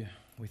love you.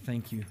 We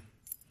thank you.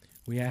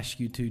 We ask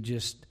you to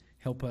just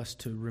help us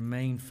to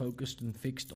remain focused and fixed